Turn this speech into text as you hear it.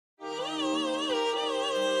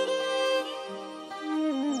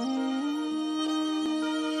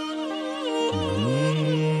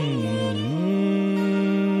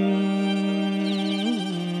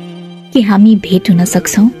कि हामी भेट हुन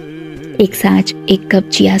सक्छौं एक साँझ एक कप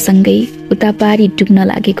चियासँगै, उता पारी डुब्न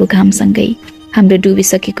लागेको घामसँगै, हाम्रो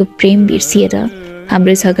डुबिसकेको प्रेम बिर्सिएर,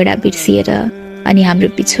 हाम्रो झगडा बिर्सिएर अनि हाम्रो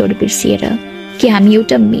बिछोड बिर्सिएर कि हामी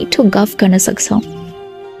एउटा मिठो गफ गर्न सक्छौं।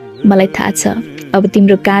 मलाई थाहा छ अब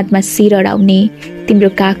तिम्रो काँधमा शिर अडाउने, तिम्रो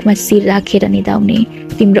काखमा शिर राखेर निदाउने,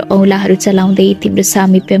 तिम्रो औँलाहरू चलाउँदै तिम्रो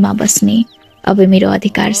सामिप्यमा बस्ने अब मेरो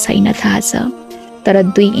अधिकार छैन थाहा छ। तर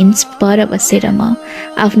 2 इन्च पर बसेर म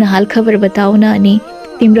आफ्नो हालखबर बताउन अनि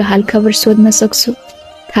तिम्रो हालखबर सोध्न सक्छु।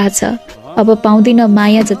 थाहा छ अब पाउँदिन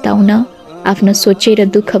माया जताउन, आफ्नो सोचेर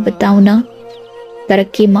दुःख बताउन, तर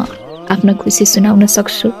के म आफ्नो खुसी सुनाउन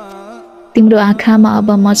सक्छु? तिम्रो आँखामा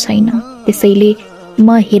अब म छैन, त्यसैले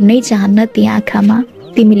म हेर्नै चाहन्न ती आँखामा,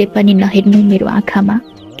 तिमीले पनि नहेर्नु मेरो आँखामा,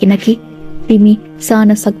 किनकि तिमी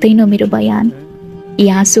सहन सक्दैनौ मेरो बयान। यी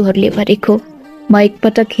आँसुहरूले भरेको म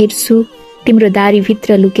एकपटक हेर्छु तिम्रो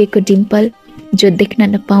दारीभित्र लुकेको डिम्पल, जो देख्न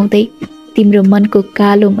नपाउँदै तिम्रो मनको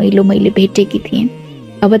कालो मैलो मैले भेटेकी थिएँ।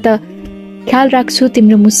 अब त ख्याल राख्छु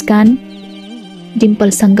तिम्रो मुस्कान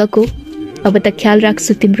डिम्पलसँगको, अब त ख्याल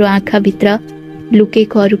राख्छु तिम्रो आँखाभित्र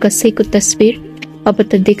लुकेको अरू कसैको तस्बिर, अब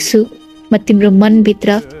त देख्छु म तिम्रो मनभित्र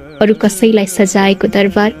अरू कसैलाई सजाएको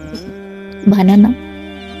दरबार। भन न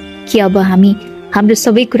कि अब हामी हाम्रो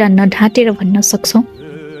सबै कुरा नढाँटेर भन्न सक्छौं?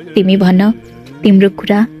 तिमी भन तिम्रो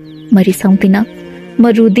कुरा, म रिसाउँदिन, म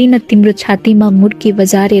रुदिन तिम्रो छातीमा मुर्की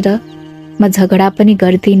बजारेर, म झगडा पनि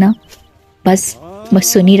गर्दिन, बस म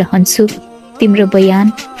सुनिरहन्छु तिम्रो बयान।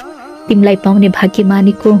 तिमीलाई पाउने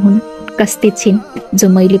भाग्यमानी को हुन्, कस्ती छिन् जो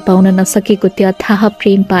मैले पाउन नसकेको त्यो अथाह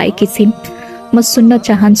प्रेम पाएकी छिन्। म सुन्न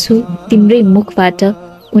चाहन्छु तिम्रै मुखबाट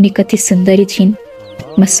उनी कति सुन्दरी छिन्,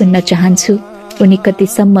 म सुन्न चाहन्छु उनी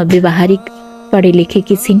कतिसम्म व्यवहारिक पढे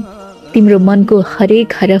लेखेकी छिन्। तिम्रो मनको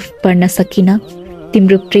हरेक हरफ पढ्न सकिन,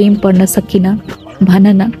 तिम्रो प्रेम पढ्न सकिन। भन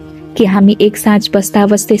न कि हामी एक साँझ बस्दा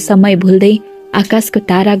बस्दै समय भुल्दै आकाशको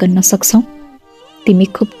तारा गन्न सक्छौं? तिमी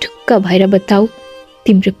खुब ढुक्क भएर बताऊ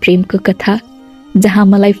तिम्रो प्रेमको कथा, जहाँ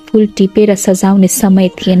मलाई फूल टिपेर सजाउने समय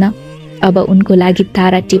थिएन, अब उनको लागि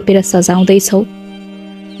तारा टिपेर सजाउँदैछौ।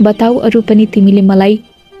 बताऊ अरू पनि तिमीले मलाई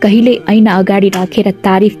कहिले ऐना अगाडि राखेर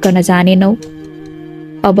तारिफ गर्न जानेनौ,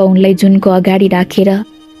 अब उनलाई जुनको अगाडि राखेर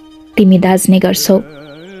तिमी दाज्ने गर्छौ।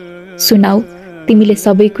 सुनाऊ तिमीले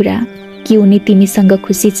सबै कुरा, कि उनी तिमीसँग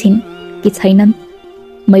खुसी छिन् कि छैनन्,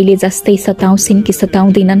 मैले जस्तै सताउँछिन् कि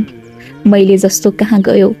सताउँदिनन्, मैले जस्तो कहाँ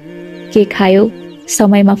गयो, के खायो,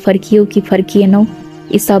 समयमा फर्कियो कि फर्किएनौ,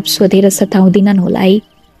 यी सब सोधेर सताउँदिनन् होला है।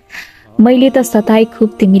 मैले त सताए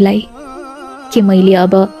खुब तिमीलाई, कि मैले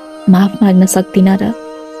अब माफ माग्न सक्दिन र?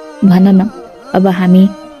 भन न अब हामी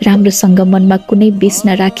राम्रोसँग मनमा कुनै विष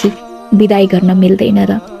नराखी विदाई गर्न मिल्दैन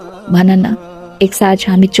र? भन न एक साँझ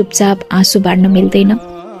हामी चुपचाप आँसु बाड्न मिल्दैन?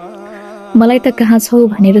 मलाई त कहाँ छौ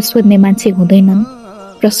भनेर सोध्ने मान्छे हुँदैनन्,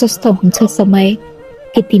 प्रशस्त हुन्छ समय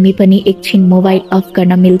कि तिमी पनि एकछिन मोबाइल अफ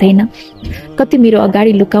गर्न मिल्दैन? कति मेरो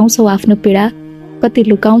अगाडि लुकाउँछौ आफ्नो पीडा, कति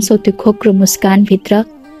लुकाउँछौ त्यो खोक्रो मुस्कान भित्र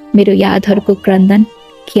मेरो यादहरूको क्रन्दन,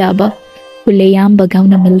 कि अब खुलेआम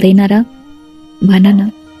बगाउन मिल्दैन र? भन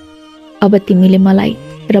न अब तिमीले मलाई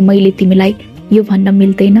र मैले तिमीलाई यो भन्न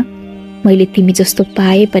मिल्दैन, मैले तिमी जस्तो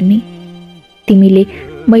पाए पनि, तिमीले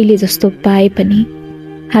मैले जस्तो पाए पनि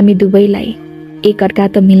हामी दुवैलाई एक अर्का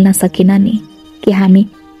त मिल्न सकेन नि, कि हामी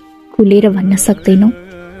खुलेर भन्न सक्दैनौ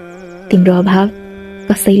तिम्रो अभाव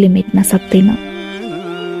कसैले मेट्न सक्दैन।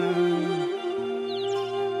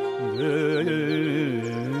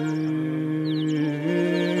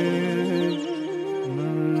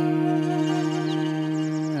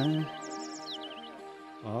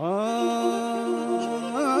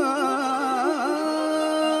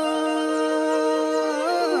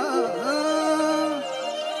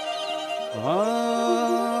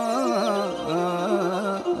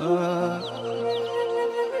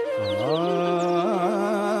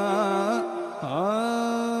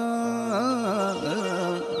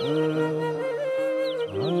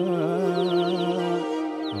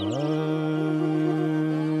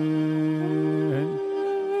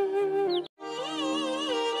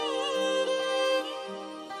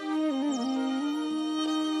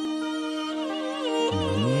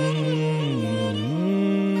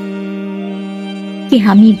 कि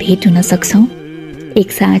हामी भेट हुन सक्छौं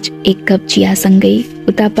एक साँझ एक कप चियासँगै,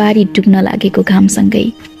 उता पारी डुब्न लागेको घामसँगै,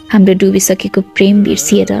 हाम्रो डुबिसकेको प्रेम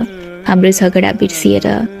बिर्सिएर, हाम्रो झगडा बिर्सिएर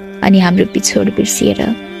अनि हाम्रो बिछोड बिर्सिएर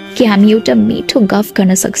कि हामी एउटा मिठो गफ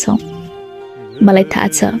गर्न सक्छौं। मलाई थाहा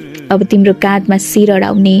छ अब तिम्रो काँधमा शिर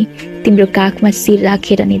अडाउने, तिम्रो काखमा शिर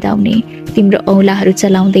राखेर निदाउने, तिम्रो औँलाहरू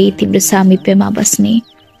चलाउँदै तिम्रो सामिप्यमा बस्ने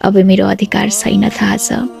अब मेरो अधिकार छैन थाहा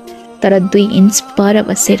छ। तर 2 इन्च पर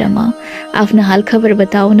बसेर म आफ्नो हालखबर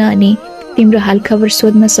बताउन अनि तिम्रो हालखबर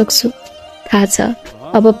सोध्न सक्छु। थाहा छ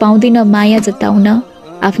अब पाउँदिन माया जताउन,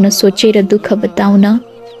 आफ्नो सोचेर दुःख बताउन,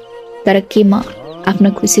 तर के म आफ्नो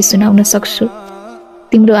खुसी सुनाउन सक्छु?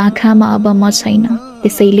 तिम्रो आँखामा अब म छैन,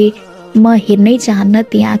 त्यसैले म हेर्नै चाहन्न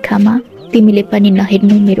ती आँखामा, तिमीले पनि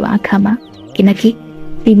नहेर्नु मेरो आँखामा, किनकि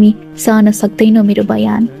तिमी सहन सक्दैनौ मेरो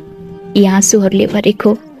बयान। यी आँसुहरूले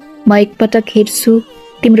भरेको म एकपटक हेर्छु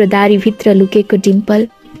तिम्रो दारीभित्र लुकेको डिम्पल,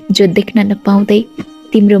 जो देख्न नपाउँदै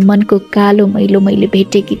तिम्रो मनको कालो मैलो मैले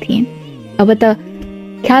भेटेकी थिएँ। अब त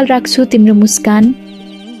ख्याल राख्छु तिम्रो मुस्कान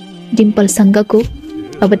डिम्पलसँगको,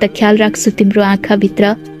 अब त ख्याल राख्छु तिम्रो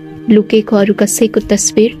आँखाभित्र लुकेको अरू कसैको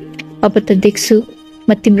तस्बिर, अब त देख्छु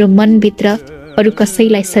म तिम्रो मनभित्र अरू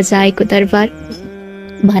कसैलाई सजाएको दरबार।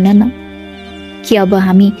 भन न कि अब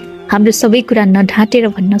हामी हाम्रो सबै कुरा नढाँटेर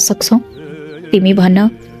भन्न सक्छौँ? तिमी भन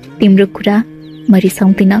तिम्रो कुरा, म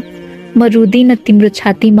रिसाउँदिन, म रुदिन तिम्रो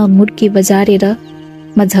छातीमा मुर्की बजारेर,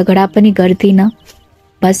 म झगडा पनि गर्दिन,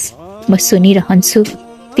 बस म सुनिरहन्छु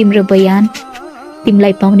तिम्रो बयान।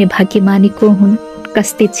 तिमीलाई पाउने भाग्यमानी को हुन्,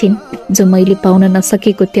 कस्ती छिन् जो मैले पाउन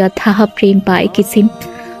नसकेको त्यो अथाह प्रेम पाएकी छिन्।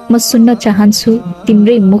 म सुन्न चाहन्छु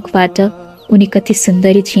तिम्रै मुखबाट उनी कति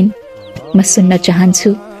सुन्दरी छिन्, म सुन्न चाहन्छु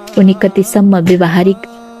उनी कतिसम्म व्यवहारिक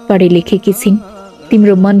पढे लेखेकी छिन्।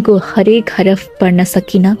 तिम्रो मनको हरेक हरफ पढ्न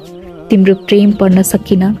सकिन, तिम्रो प्रेम पढ्न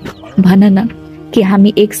सकिन। भन न कि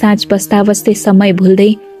हामी एक साँझ बस्दा बस्दै समय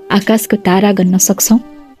भुल्दै आकाशको तारा गन्न सक्छौँ?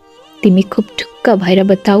 तिमी खुब ढुक्क भएर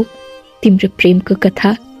बताऊ तिम्रो प्रेमको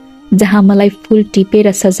कथा, जहाँ मलाई फुल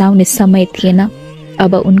टिपेर सजाउने समय थिएन,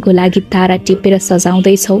 अब उनको लागि तारा टिपेर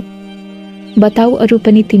सजाउँदैछौ। बताऊ अरू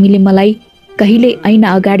पनि तिमीले मलाई कहिले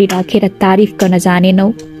ऐना अगाडि राखेर तारिफ गर्न जानेनौ,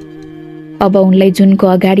 अब उनलाई जुनको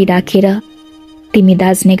अगाडि राखेर तिमी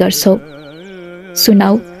दाज्ने गर्छौ।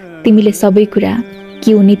 सुनाऊ तिमीले सबै कुरा,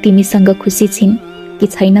 कि उनी तिमीसँग खुसी छिन् कि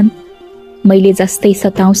छैनन्, मैले जस्तै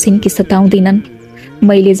सताउँछिन् कि सताउँदिनन्,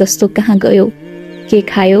 मैले जस्तो कहाँ गयो, के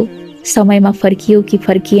खायो, समयमा फर्कियो कि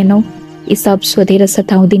फर्किएनौ, यी सब सोधेर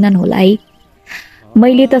सताउँदिनन् होला है।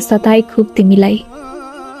 मैले त सताए खुब तिमीलाई,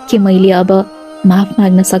 कि मैले अब माफ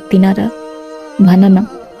माग्न सक्दिनँ र? भन न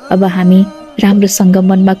अब हामी राम्रोसँग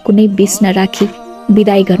मनमा कुनै बिस नराखी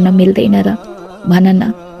बिदाई गर्न मिल्दैन र? भन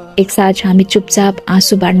न एक साँझ हामी चुपचाप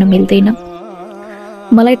आँसु बाड्न मिल्दैन?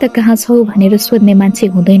 मलाई त कहाँ छौ भनेर सोध्ने मान्छे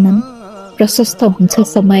हुँदैनन्, प्रशस्त हुन्छ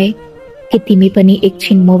समय कि तिमी पनि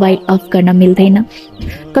एकछिन मोबाइल अफ गर्न मिल्दैन?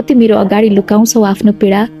 कति मेरो अगाडि लुकाउँछौ आफ्नो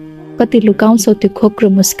पीडा, कति लुकाउँछौ त्यो खोक्रो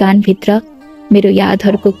मुस्कानभित्र मेरो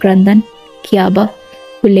यादहरूको क्रन्दन, कि अब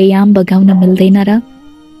खुलेआम बगाउन मिल्दैन र?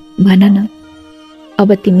 भन न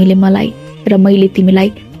अब तिमीले मलाई र मैले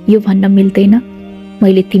तिमीलाई यो भन्न मिल्दैन,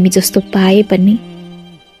 मैले तिमी जस्तो पाए पनि,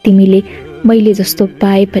 तिमीले मैले जस्तो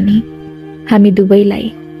पाए पनि हामी दुवैलाई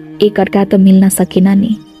एक अर्का त मिल्न सकेन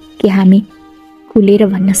नि, कि हामी खुलेर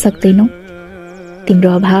भन्न सक्दैनौ तिम्रो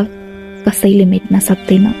अभाव कसैले मेट्न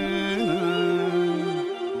सक्दैन।